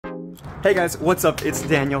Hey guys, what's up? It's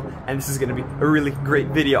Daniel, and this is gonna be a really great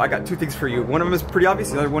video. I got two things for you. One of them is pretty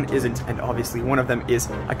obvious, the other one isn't, and obviously one of them is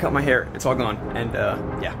I cut my hair, it's all gone, and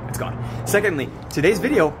yeah, it's gone. Secondly, today's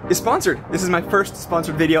video is sponsored. This is my first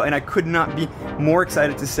sponsored video, and I could not be more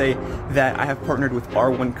excited to say that I have partnered with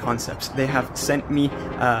R1 Concepts. They have sent me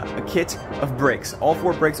a kit of brakes, all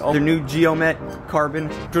 4 brakes, all their new Geomet carbon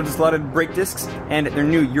drill slotted brake discs, and their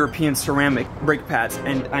new European ceramic brake pads,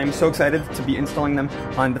 and I am so excited to be installing them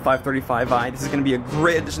on the 535i. This is going to be a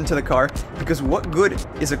great addition to the car, because what good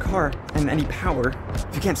is a car and any power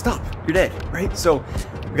if you can't stop? You're dead, right? So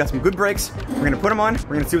we got some good brakes, we're going to put them on,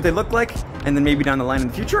 we're going to see what they look like, and then maybe down the line in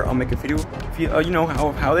the future I'll make a video, you know,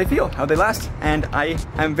 how they feel, how they last, and I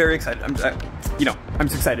am very excited. I'm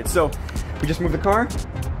just excited. So we just moved the car,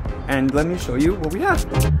 and let me show you what we have.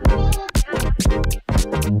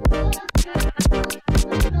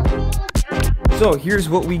 So here's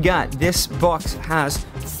what we got. This box has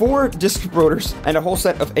 4 disc rotors and a whole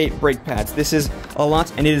set of 8 brake pads. This is a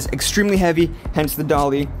lot, and it is extremely heavy, hence the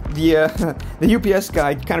dolly. The UPS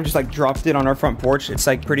guy kind of just like dropped it on our front porch. It's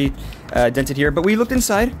like pretty dented here, but we looked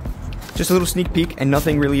inside, just a little sneak peek, and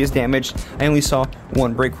nothing really is damaged. I only saw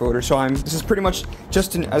 1 brake rotor, so this is pretty much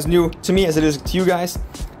just as new to me as it is to you guys.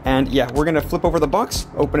 And yeah, we're gonna flip over the box,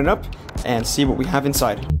 open it up, and see what we have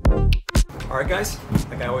inside. Alright guys,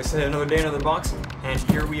 like I always say, another day, another box, and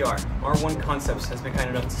here we are. R1 Concepts has been kind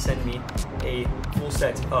enough to send me a full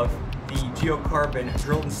set of the Geocarbon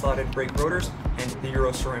drilled and slotted brake rotors and the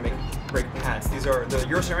Euro ceramic brake pads. These are, the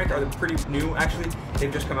Euro ceramic are pretty new actually.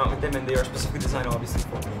 They've just come out with them, and they are specifically designed obviously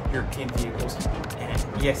for European vehicles.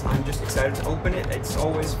 And yes, I'm just excited to open it. It's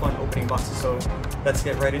always fun opening boxes, so let's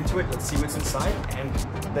get right into it. Let's see what's inside,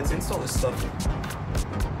 and let's install this stuff.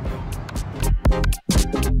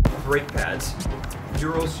 Brake pads,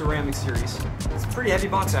 Euro ceramic series. It's a pretty heavy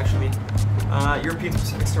box actually. European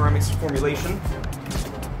specific ceramics formulation.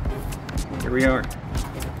 Here we are.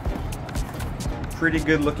 Pretty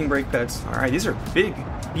good looking brake pads. Alright, these are big,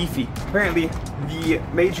 beefy. Apparently the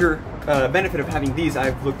major benefit of having these,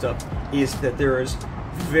 I've looked up, is that there is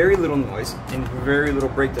very little noise and very little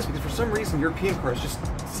brake dust, because for some reason European cars just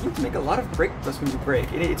seem to make a lot of brake dust when you brake.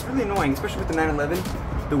 It's really annoying, especially with the 911.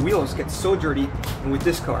 The wheels get so dirty, and with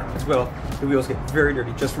this car as well, the wheels get very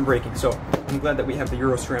dirty just from braking. So I'm glad that we have the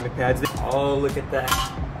Euro ceramic pads. Oh, look at that.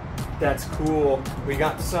 That's cool. We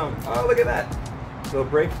got some, oh, look at that. Little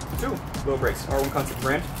brake, 2 little brakes, R1 Concept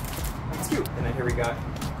brand. That's cute. And then here we got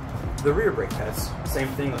the rear brake pads. Same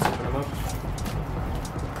thing, let's open them up.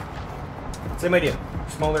 Same idea,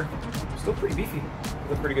 smaller, still pretty beefy,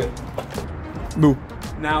 look pretty good. Boo.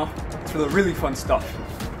 Now, for the really fun stuff.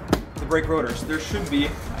 The brake rotors. There should be,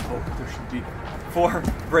 I hope there should be, 4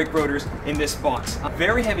 brake rotors in this box. A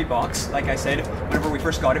very heavy box, like I said, whenever we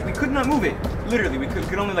first got it. We could not move it. Literally, we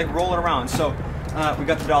could only like roll it around. So we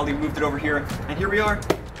got the dolly, moved it over here, and here we are.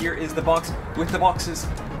 Here is the box with the boxes.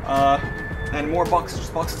 And more boxes,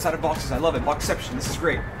 just boxes inside of boxes. I love it, boxception, this is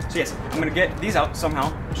great. So yes, I'm gonna get these out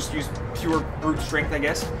somehow. Just use pure brute strength, I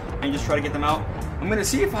guess, and just try to get them out. I'm gonna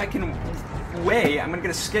see if I can weigh, I'm gonna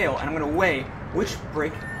get a scale, and I'm gonna weigh which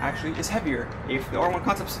brake actually is heavier. If the R1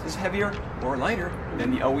 Concepts is heavier or lighter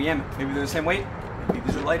than the OEM. Maybe they're the same weight, maybe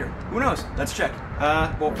these are lighter. Who knows? Let's check.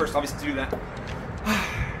 Well, first, obviously, to do that,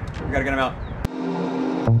 we gotta get them out.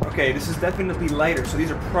 Okay, this is definitely lighter, so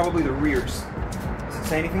these are probably the rears. Does it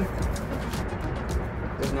say anything?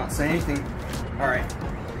 Does not say anything. Alright.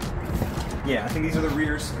 Yeah, I think these are the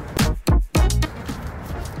rears.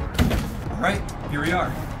 Alright, here we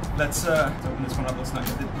are. Let's open this one up. Let's not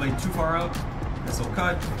get the blade too far out. This will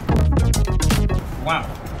cut. Wow.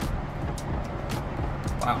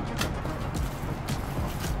 Wow.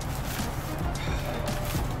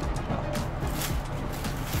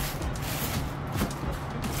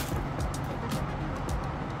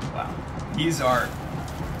 Wow. These are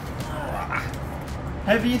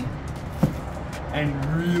heavy and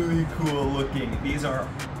really cool looking. These are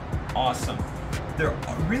awesome. There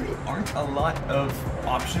really aren't a lot of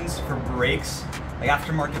options for brakes, like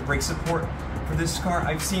aftermarket brake support for this car.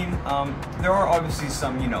 I've seen, there are obviously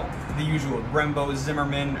some, you know, the usual Brembo,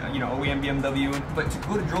 Zimmerman, you know, OEM BMW, but to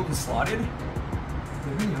go to drilled and slotted,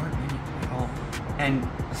 there really aren't many at all. And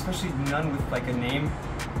especially none with like a name,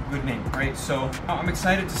 good name, right? So I'm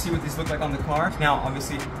excited to see what these look like on the car. Now,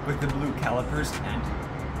 obviously, with the blue calipers, and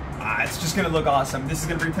it's just gonna look awesome. This is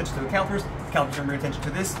gonna bring attention to the calipers are gonna bring attention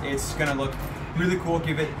to this. It's gonna look really cool,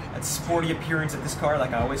 give it a sporty appearance at this car,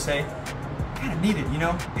 like I always say. Kind of needed, you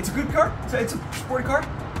know? It's a good car, it's a sporty car,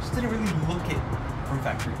 just didn't really look it from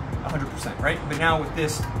factory, 100%, right? But now with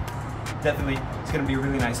this, definitely, it's gonna be a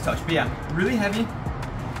really nice touch. But yeah, really heavy,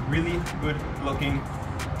 really good looking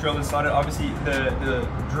drilled and slotted. Obviously, the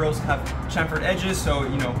drills have chamfered edges, so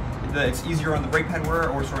you know it's easier on the brake pad wearer,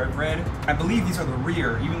 or so I've read. I believe these are the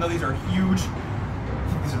rear, even though these are huge. I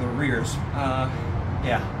think these are the rears.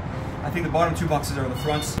 Yeah, I think the bottom two boxes are the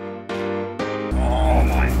fronts. Oh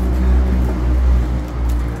my!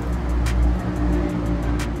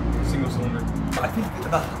 Single cylinder. I think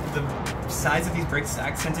the size of these brakes is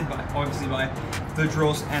accented by obviously by the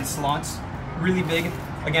drills and slots. Really big.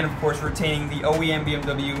 Again, of course, retaining the OEM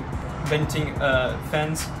BMW venting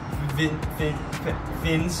fins.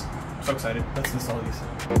 I'm so excited. Let's install these.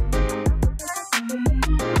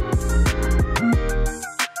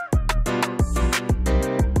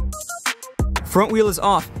 Front wheel is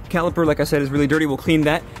off. Caliper, like I said, is really dirty. We'll clean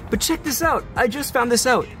that. But check this out. I just found this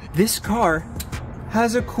out. This car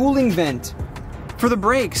has a cooling vent for the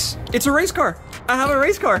brakes. It's a race car. I have a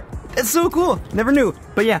race car. It's so cool. Never knew.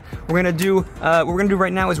 But yeah, what we're gonna do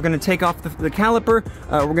right now is we're gonna take off the caliper.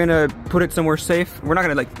 We're gonna put it somewhere safe. We're not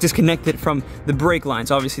gonna like disconnect it from the brake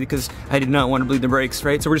lines, obviously, because I did not want to bleed the brakes,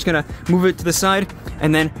 right? So we're just gonna move it to the side,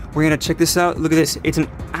 and then we're gonna check this out. Look at this. It's an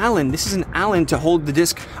Allen. This is an Allen to hold the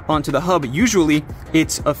disc onto the hub. Usually,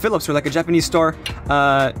 it's a Phillips or like a Japanese star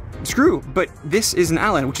screw, but this is an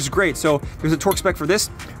Allen, which is great. So there's a torque spec for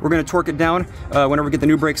this. We're gonna torque it down whenever we get the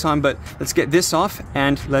new brakes on, but let's get this off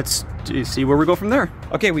and let's see where we go from there.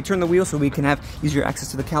 Okay, we turn the wheel so we can have easier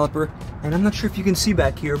access to the caliper, and I'm not sure if you can see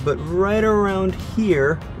back here, but right around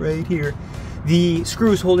here, right here, the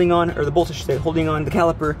screws holding on, or the bolts I should say, holding on the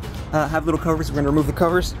caliper have little covers. We're gonna remove the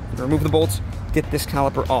covers, remove the bolts, get this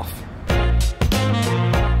caliper off.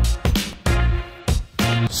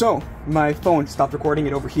 So, my phone stopped recording,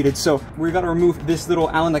 it overheated, so we're gonna remove this little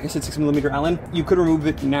Allen, like I said, 6mm Allen. You could remove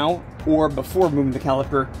it now or before removing the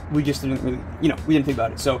caliper. We just didn't really, you know, we didn't think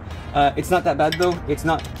about it. So, it's not that bad though. It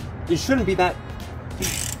shouldn't be that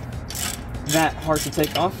hard to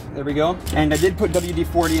take off. There we go. And I did put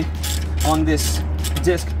WD-40 on this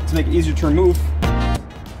disc to make it easier to remove.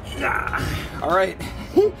 All right,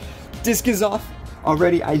 disc is off.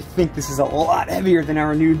 Already, I think this is a lot heavier than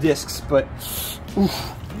our new discs, but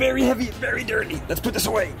oof. Very heavy, very dirty. Let's put this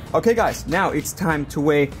away. Okay guys, now it's time to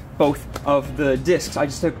weigh both of the discs. I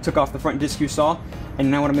just took off the front disc you saw, and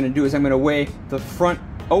now what I'm gonna do is I'm gonna weigh the front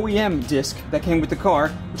OEM disc that came with the car,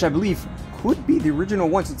 which I believe could be the original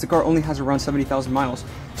one since the car only has around 70,000 miles.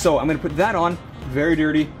 So I'm gonna put that on, very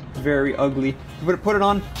dirty, very ugly. We're gonna put it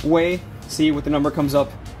on, weigh, see what the number comes up,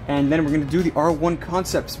 and then we're gonna do the R1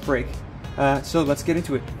 Concepts brake. So let's get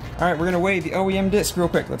into it. All right, we're gonna weigh the OEM disc real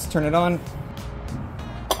quick. Let's turn it on.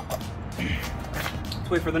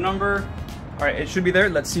 Wait for the number. All right, it should be there.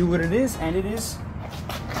 Let's see what it is, and it is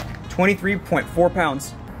 23.4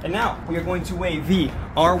 pounds. And now we are going to weigh the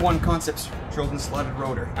R1 Concepts drilled and slotted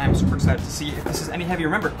rotor. I'm super excited to see if this is any heavier.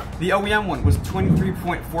 Remember, the OEM one was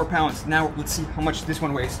 23.4 pounds. Now let's see how much this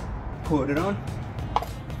one weighs. Put it on.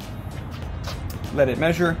 Let it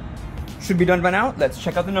measure. Should be done by now. Let's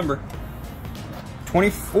check out the number.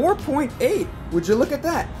 24.8. Would you look at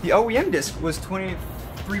that? The OEM disc was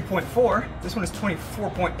 23.4. This one is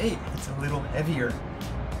 24.8. It's a little heavier.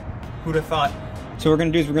 Who'd have thought? So what we're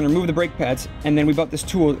gonna do is we're gonna remove the brake pads, and then we bought this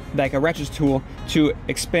tool, like a ratchet tool, to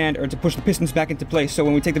expand or to push the pistons back into place. So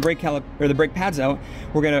when we take the brake caliper or the brake pads out,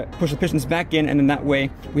 we're gonna push the pistons back in, and then that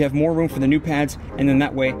way we have more room for the new pads, and then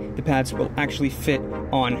that way the pads will actually fit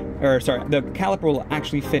on, or sorry, the caliper will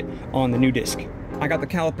actually fit on the new disc. I got the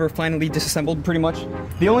caliper finally disassembled pretty much.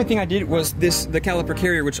 The only thing I did was the caliper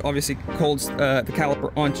carrier, which obviously holds the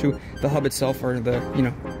caliper onto the hub itself, or the, you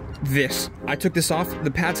know, this. I took this off,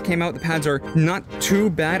 the pads came out. The pads are not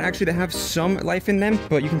too bad, actually. They have some life in them,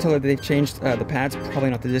 but you can tell that they've changed the pads,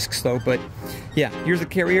 probably not the discs though, but yeah, here's the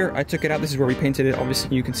carrier. I took it out. This is where we painted it.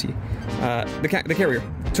 Obviously you can see the carrier.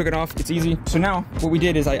 Took it off, it's easy. So now what we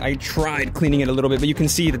did is I tried cleaning it a little bit, but you can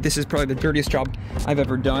see that this is probably the dirtiest job I've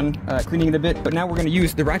ever done, cleaning it a bit. But now we're gonna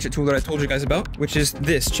use the ratchet tool that I told you guys about, which is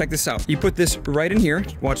this. Check this out. You put this right in here,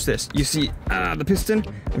 watch this. You see the piston.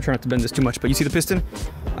 I'm trying not to bend this too much, but you see the piston?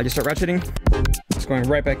 I just start ratcheting, it's going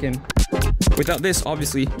right back in. Without this,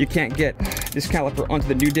 obviously, you can't get this caliper onto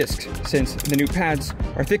the new disc. Since the new pads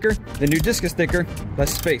are thicker, the new disc is thicker,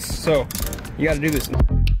 less space. So you gotta do this.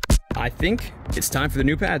 I think it's time for the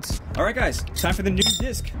new pads. All right, guys, it's time for the new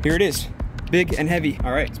disc. Here it is, big and heavy.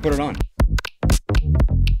 All right, let's put it on.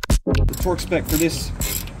 The torque spec for this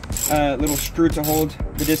little screw to hold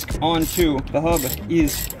the disc onto the hub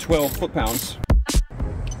is 12 foot-pounds.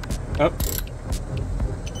 Up.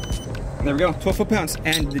 There we go, 12 foot-pounds,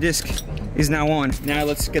 and the disc is now on. Now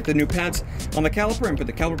let's get the new pads on the caliper and put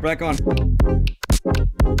the caliper back on.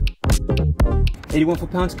 81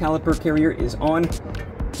 foot-pounds, caliper carrier is on,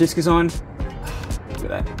 disc is on.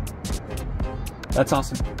 Look at that. That's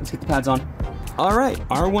awesome. Let's get the pads on. All right,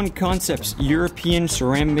 R1 Concepts European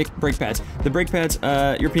ceramic brake pads. The brake pads,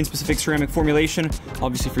 European specific ceramic formulation,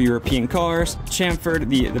 obviously for European cars. Chamfered,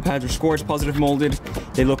 the pads are scorched, positive molded.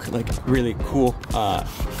 They look like really cool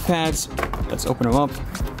pads. Let's open them up.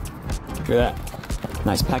 Look at that.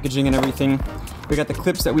 Nice packaging and everything. We got the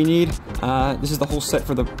clips that we need. This is the whole set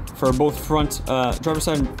for both front driver's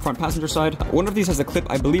side and front passenger side. One of these has a clip.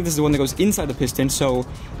 I believe this is the one that goes inside the piston, so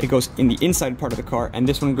it goes in the inside part of the car, and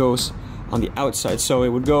this one goes on the outside, so it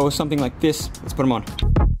would go something like this. Let's put them on.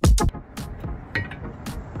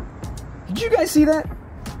 Did you guys see that?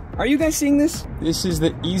 Are you guys seeing this? This is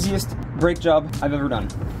the easiest brake job I've ever done.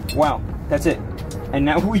 Wow, that's it. And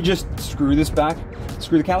now we just screw this back,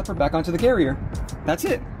 screw the caliper back onto the carrier. That's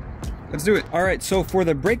it. Let's do it. All right, so for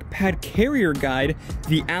the brake pad carrier guide,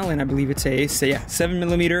 the Allen, I believe it's a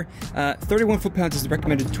 7mm, 31 foot-pounds is the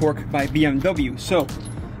recommended torque by BMW. So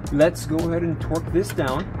let's go ahead and torque this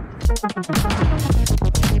down.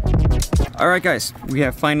 All right, guys, we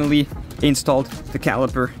have finally installed the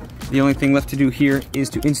caliper. The only thing left to do here is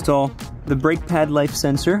to install the brake pad life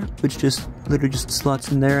sensor, which just literally just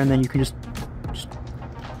slots in there, and then you can just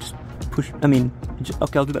push.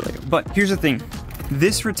 Okay, I'll do that later. But here's the thing.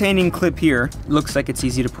 This retaining clip here looks like it's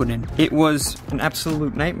easy to put in. It was an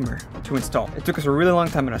absolute nightmare to install. It took us a really long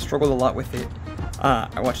time and I struggled a lot with it.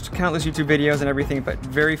 I watched countless YouTube videos and everything, but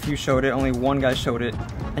very few showed it. Only one guy showed it.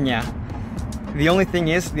 And yeah, the only thing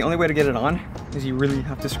is, the only way to get it on is you really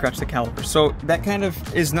have to scratch the caliper. So that kind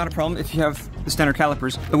of is not a problem if you have the standard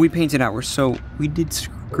calipers, but we painted ours, so we did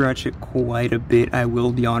scratch it quite a bit, I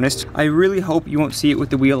will be honest. I really hope you won't see it with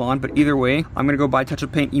the wheel on, but either way, I'm gonna go buy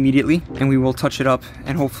touch-up paint immediately, and we will touch it up,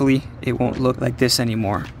 and hopefully it won't look like this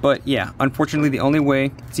anymore. But yeah, unfortunately, the only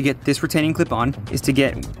way to get this retaining clip on is to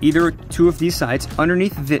get either two of these sides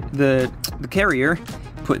underneath the carrier,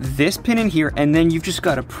 put this pin in here, and then you've just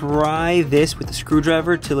got to pry this with a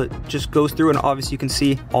screwdriver till it just goes through, and obviously you can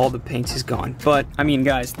see all the paint is gone. But I mean,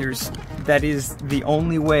 guys, that is the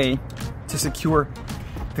only way to secure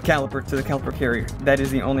the caliper to the caliper carrier. That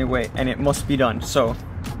is the only way, and it must be done. So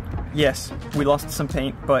yes, we lost some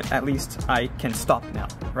paint, but at least I can stop now,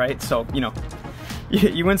 right? So, you know,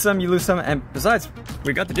 you win some, you lose some, and besides,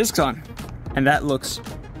 we got the discs on, and that looks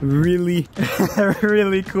really,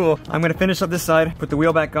 really cool. I'm gonna finish up this side, put the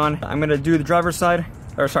wheel back on. I'm gonna do the driver's side,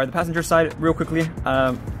 or sorry, the passenger side real quickly,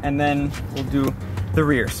 and then we'll do the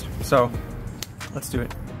rears. So let's do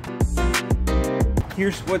it.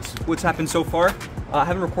 Here's what's happened so far. I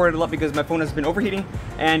haven't recorded a lot because my phone has been overheating,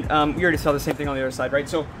 and we already saw the same thing on the other side, right?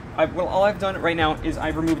 So all I've done right now is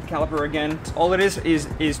I've removed the caliper again. All it is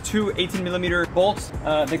two 18mm bolts.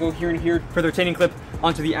 They go here and here for the retaining clip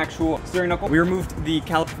onto the actual steering knuckle. We removed the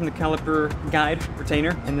caliper from the caliper guide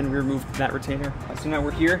retainer, and then we removed that retainer. So now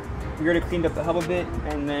we're here. We already cleaned up the hub a bit,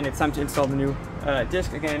 and then it's time to install the new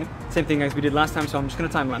disc again. Same thing as we did last time, so I'm just gonna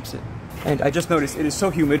time lapse it. And I just noticed it is so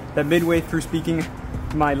humid that midway through speaking,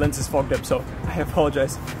 my lens is fogged up, so I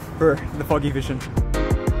apologize for the foggy vision.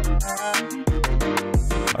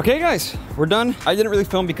 Okay guys, we're done. I didn't really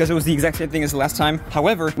film because it was the exact same thing as the last time.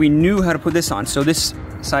 However, we knew how to put this on, so this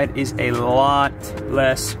side is a lot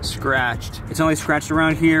less scratched. It's only scratched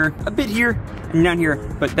around here, a bit here, and down here,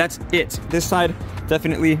 but that's it. This side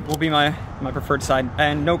definitely will be my preferred side,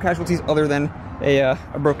 and no casualties other than a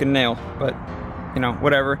broken nail, but you know,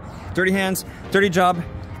 whatever. Dirty hands, dirty job,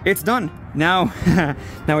 it's done. Now,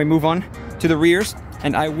 now we move on to the rears,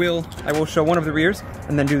 and I will show one of the rears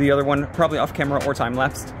and then do the other one probably off camera or time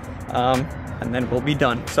lapsed, and then we'll be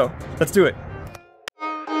done. So let's do it.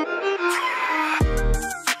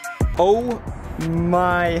 Oh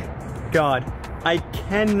my God, I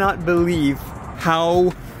cannot believe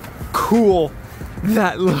how cool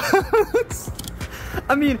that looks.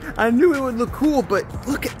 I mean, I knew it would look cool, but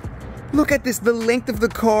look at this, the length of the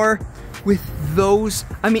car with those.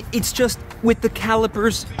 I mean, it's just with the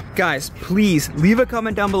calipers. Guys, please leave a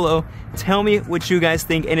comment down below. Tell me what you guys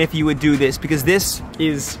think and if you would do this, because this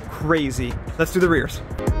is crazy. Let's do the rears.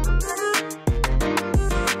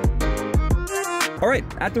 All right,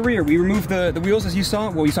 at the rear, we removed the wheels as you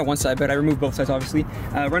saw. Well, you saw one side, but I removed both sides, obviously.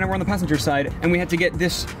 Right now we're on the passenger side, and we had to get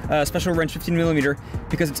this special wrench, 15mm,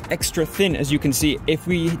 because it's extra thin, as you can see. If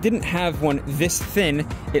we didn't have one this thin,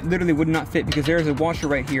 it literally would not fit, because there's a washer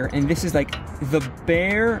right here, and this is like the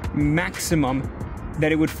bare maximum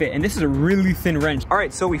that it would fit, and this is a really thin wrench. All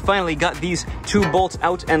right, so we finally got these two bolts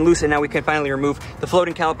out and loose, and now we can finally remove the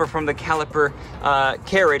floating caliper from the caliper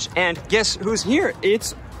carriage. And guess who's here?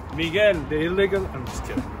 It's Miguel, the illegal. I'm just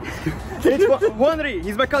kidding. It's Juanri.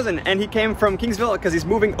 He's my cousin, and he came from Kingsville because he's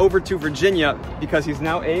moving over to Virginia because he's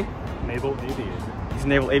now a naval aviator. He's a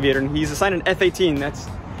naval aviator, and he's assigned an F10. That's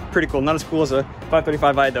pretty cool. Not as cool as a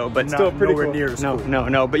 535i though, but still pretty cool. Near as cool.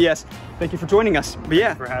 No. But yes, thank you for joining us. But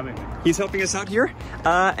yeah, for having me. He's helping us out here.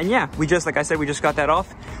 And yeah, like I said, we just got that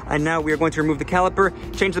off. And now we are going to remove the caliper,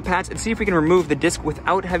 change the pads, and see if we can remove the disc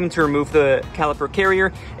without having to remove the caliper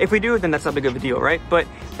carrier. If we do, then that's not big of a deal, right? But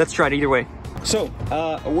let's try it either way. So,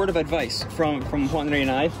 a word of advice from Juan and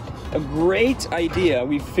I. A great idea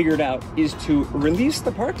we've figured out is to release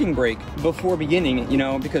the parking brake before beginning, you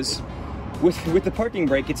know, because with the parking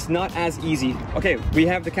brake, it's not as easy. Okay, we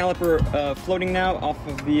have the caliper floating now off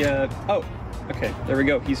of the, oh, okay, there we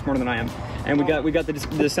go. He's smarter than I am. And we got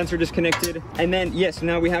the sensor disconnected. And then, yes,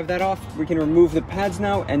 now we have that off. We can remove the pads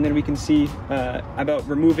now, and then we can see about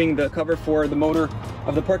removing the cover for the motor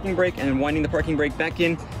of the parking brake and winding the parking brake back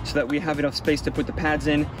in so that we have enough space to put the pads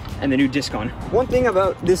in and the new disc on. One thing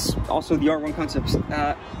about this, also the R1 Concepts,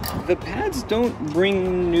 the pads don't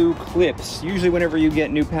bring new clips. Usually whenever you get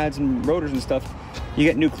new pads and rotors and stuff, you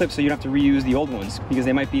get new clips so you don't have to reuse the old ones because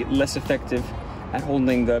they might be less effective at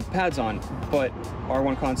holding the pads on, but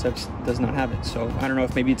R1 Concepts does not have it. So I don't know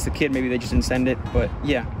if maybe it's the kid, maybe they just didn't send it, but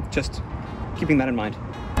yeah, just keeping that in mind.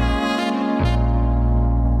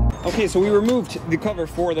 Okay, so we removed the cover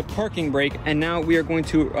for the parking brake, and now we are going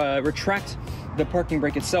to retract the parking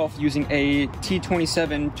brake itself using a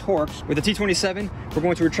T27 Torx. With the T27, we're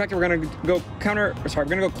going to retract it. We're going to go we're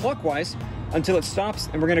going to go clockwise until it stops,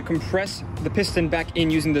 and we're going to compress the piston back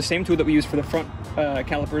in using the same tool that we use for the front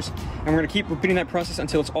calipers, and we're going to keep repeating that process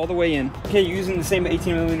until it's all the way in. Okay, using the same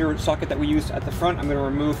 18mm socket that we used at the front, I'm going to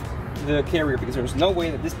remove the carrier because there's no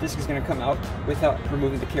way that this disc is going to come out without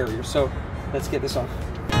removing the carrier. So let's get this off.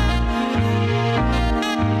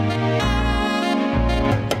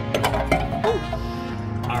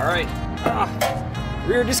 All right,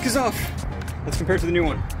 rear disc is off. Let's compare it to the new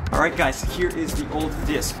one. All right, guys, here is the old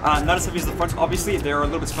disc. Not as heavy as the fronts, obviously. They're a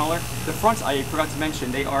little bit smaller. The fronts, I forgot to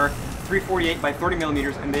mention, they are 348 by 30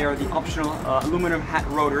 millimeters, and they are the optional aluminum hat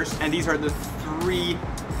rotors. And these are the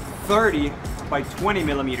 330 by 20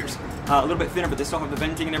 millimeters. A little bit thinner, but they still have the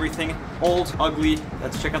venting and everything. Old, ugly.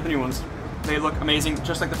 Let's check out the new ones. They look amazing,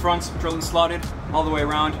 just like the fronts, drilled and slotted all the way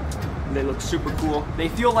around. They look super cool. They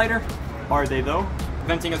feel lighter. Are they, though?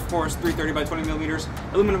 Venting, of course, 330 by 20 millimeters.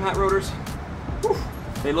 Aluminum hat rotors. Whew.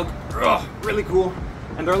 They look really cool,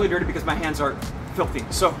 and they're only dirty because my hands are filthy.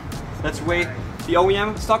 So let's weigh the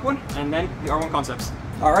OEM stock one and then the R1 Concepts.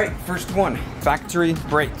 All right, first one, factory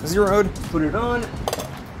brake. Zeroed, put it on.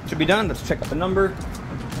 Should be done. Let's check out the number.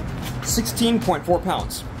 16.4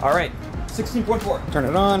 pounds. All right, 16.4. Turn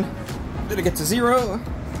it on. Did it get to 0?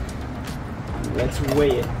 Let's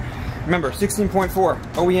weigh it. Remember, 16.4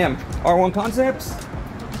 OEM R1 Concepts.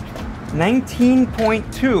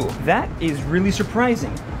 19.2. That is really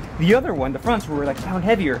surprising. The other one, the fronts were like a pound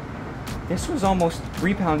heavier. This was almost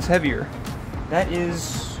 3 pounds heavier. That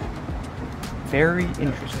is very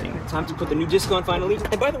interesting. Time to put the new disc on finally.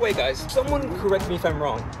 And by the way, guys, someone correct me if I'm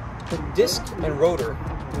wrong. The disc and rotor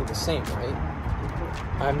are the same, right?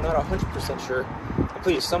 I'm not 100% sure.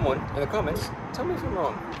 Please, someone in the comments, tell me if I'm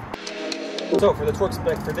wrong. So for the torque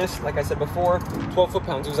spec for this, like I said before, 12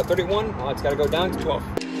 foot-pounds. It was at 31. Now it's got to go down to 12.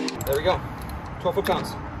 There we go, 12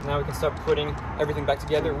 foot-pounds. Now we can start putting everything back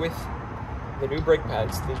together with the new brake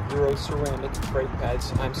pads, the Euro ceramic brake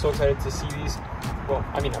pads. I'm so excited to see these. Well,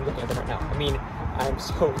 I mean, I'm looking at them right now. I mean, I'm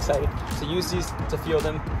so excited to use these, to feel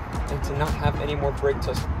them, and to not have any more brake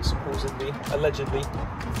dust, supposedly, allegedly,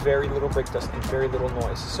 very little brake dust and very little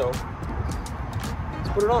noise. So, let's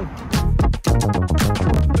put it on.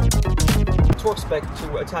 Torque spec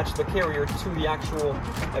to attach the carrier to the actual,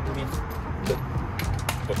 I believe, the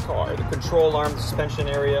car. The control arm, the suspension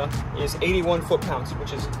area is 81 foot-pounds,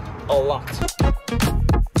 which is a lot.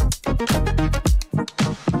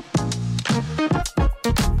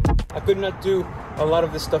 I could not do a lot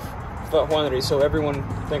of this stuff without Juanery, so everyone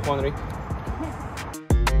thank Juanery.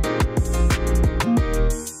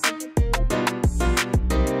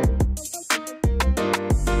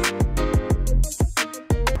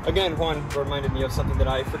 Again, Juan reminded me of something that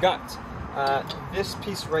I forgot. This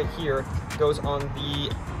piece right here goes on the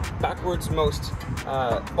backwards-most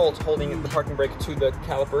bolt holding the parking brake to the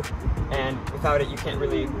caliper, and without it you can't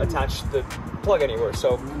really attach the plug anywhere,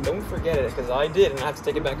 so don't forget it, because I did and I had to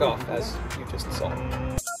take it back off, as you just saw.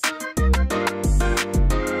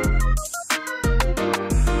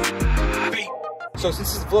 So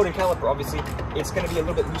since it's a floating caliper, obviously, it's going to be a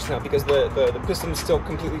little bit loose now because the piston is still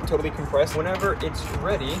completely, totally compressed. Whenever it's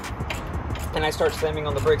ready, and I start slamming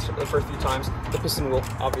on the brakes the first few times, the piston will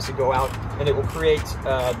obviously go out, and it will create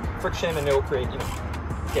friction, and it will create, you know,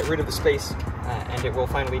 get rid of the space, and it will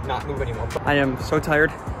finally not move anymore. I am so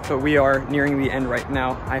tired. but we are nearing the end right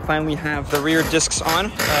now. I finally have the rear discs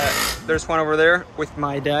on. There's one over there with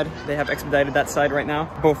my dad. They have expedited that side right now.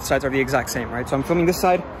 Both sides are the exact same, right? So I'm filming this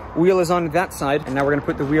side, wheel is on that side, and now we're gonna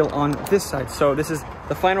put the wheel on this side. So this is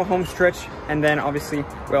the final home stretch, and then obviously,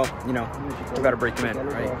 well, you know, we gotta break them in,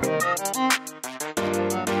 right?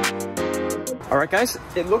 All right, guys,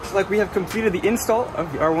 it looks like we have completed the install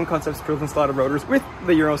of the R1 Concepts drilled and slotted rotors with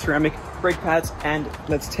the Euro ceramic brake pads, and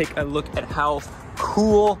let's take a look at how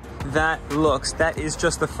cool that looks. That is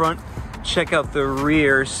just the front. Check out the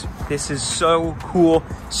rears. This is so cool.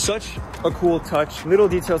 Such a cool touch. Little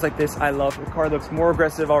details like this I love. The car looks more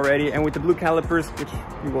aggressive already, and with the blue calipers, which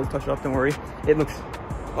we will touch up, don't worry, it looks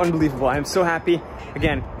unbelievable. I'm so happy.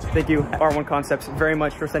 Again, thank you R1 Concepts very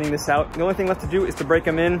much for sending this out. The only thing left to do is to break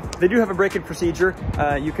them in. They do have a break-in procedure.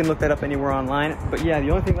 You can look that up anywhere online. But yeah, the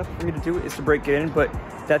only thing left for me to do is to break it in. But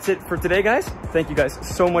that's it for today, guys. Thank you guys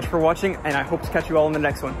so much for watching, and I hope to catch you all in the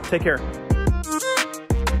next one. Take care.